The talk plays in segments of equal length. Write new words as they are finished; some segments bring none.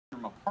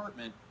two-bedroom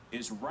apartment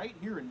is right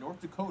here in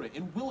North Dakota,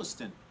 in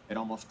Williston, at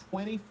almost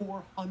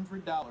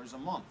 $2,400 a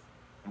month.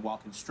 And while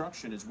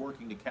construction is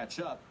working to catch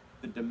up,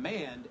 the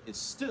demand is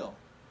still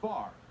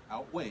far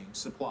outweighing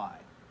supply.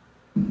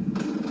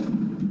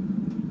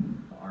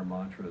 Our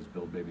mantra is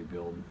build, baby,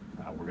 build.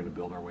 We're going to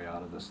build our way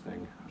out of this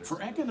thing.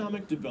 For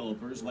economic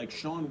developers like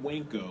Sean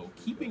Wanko,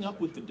 keeping up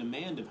with the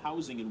demand of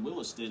housing in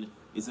Williston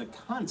is a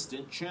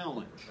constant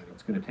challenge.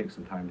 It's going to take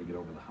some time to get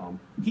over the hump.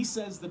 He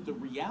says that the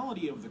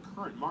reality of the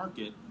current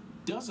market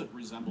doesn't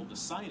resemble the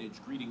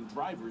signage greeting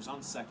drivers on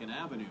 2nd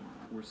Avenue.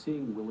 We're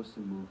seeing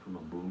Williston move from a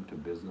boom to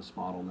business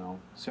model now.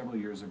 Several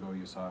years ago,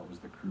 you saw it was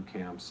the crew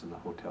camps and the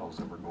hotels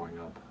that were going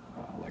up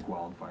like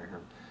wildfire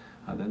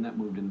here. Then that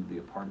moved into the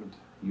apartment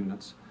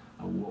units.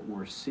 What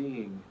we're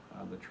seeing,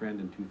 the trend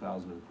in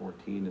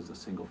 2014, is the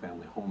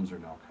single-family homes are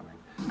now coming.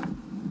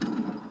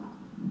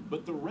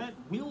 But the rent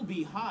will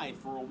be high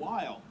for a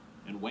while,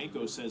 and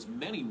Wanko says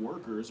many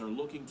workers are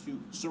looking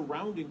to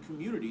surrounding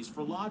communities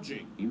for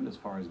lodging. Even as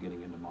far as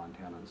getting into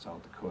Montana and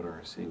South Dakota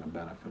are seeing a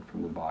benefit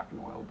from the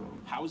Bakken oil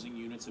boom. Housing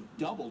units have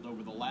doubled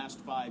over the last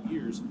 5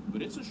 years,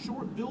 but it's a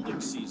short building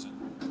season,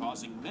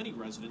 causing many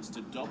residents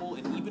to double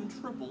and even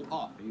triple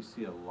up. You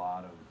see a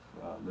lot of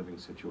living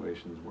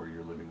situations where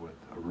you're living with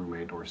a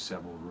roommate or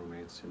several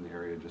roommates in the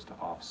area just to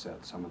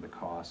offset some of the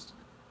costs.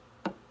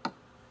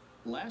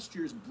 Last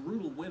year's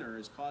brutal winter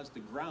has caused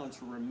the ground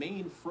to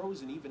remain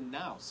frozen even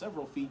now,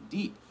 several feet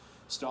deep,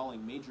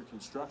 stalling major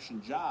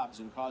construction jobs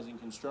and causing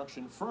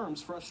construction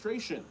firms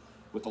frustration.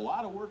 With a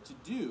lot of work to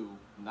do,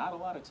 not a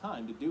lot of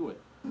time to do it.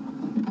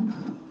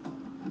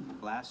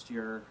 Last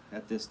year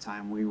at this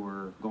time we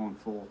were going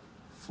full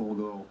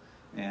go,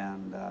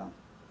 and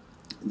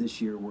this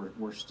year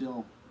we're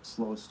still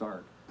slow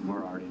start.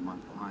 We're already a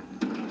month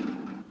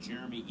behind.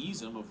 Jeremy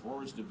Easum of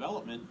Roers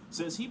Development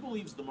says he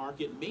believes the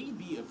market may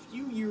be a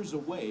few years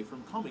away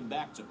from coming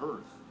back to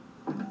earth.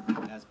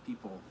 As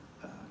people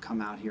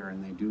come out here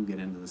and they do get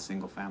into the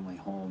single-family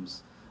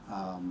homes,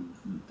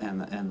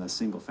 and the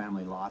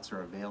single-family lots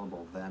are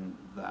available, then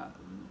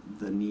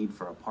the need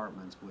for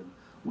apartments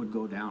would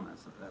go down.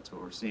 That's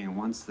what we're seeing.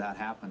 Once that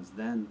happens,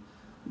 then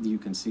you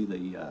can see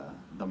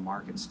the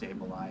market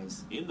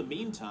stabilize. In the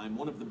meantime,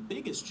 one of the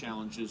biggest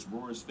challenges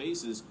Roers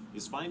faces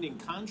is finding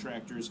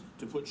contractors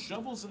to put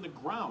shovels in the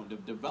ground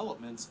of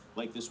developments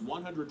like this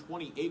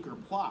 120-acre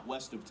plot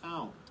west of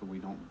town. So we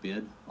don't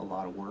bid a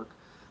lot of work.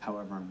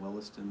 However, in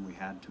Williston, we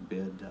had to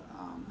bid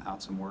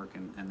out some work,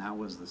 and that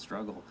was the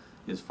struggle,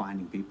 is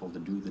finding people to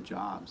do the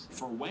jobs.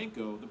 For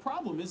Wanko, the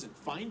problem isn't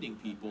finding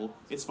people,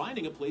 it's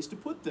finding a place to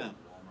put them.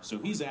 So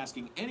he's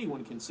asking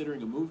anyone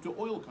considering a move to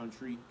oil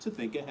country to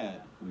think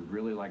ahead. We'd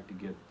really like to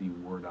get the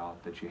word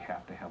out that you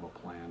have to have a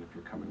plan if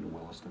you're coming to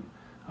Williston.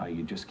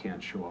 You just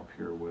can't show up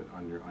here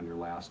on your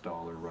last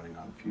dollar running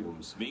on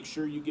fumes. Make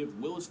sure you give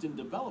Williston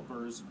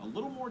developers a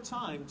little more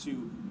time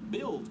to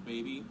build,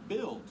 baby,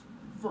 build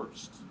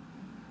first.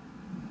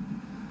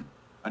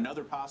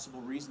 Another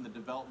possible reason the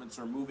developments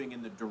are moving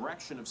in the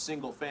direction of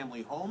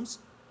single-family homes,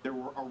 there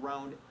were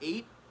around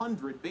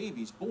 800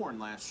 babies born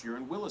last year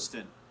in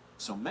Williston.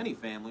 So many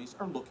families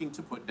are looking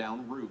to put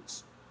down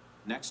roots.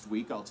 Next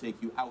week, I'll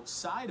take you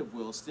outside of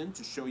Williston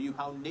to show you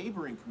how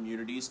neighboring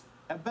communities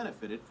have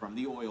benefited from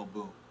the oil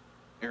boom.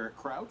 Eric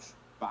Crouch,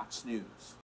 Fox News.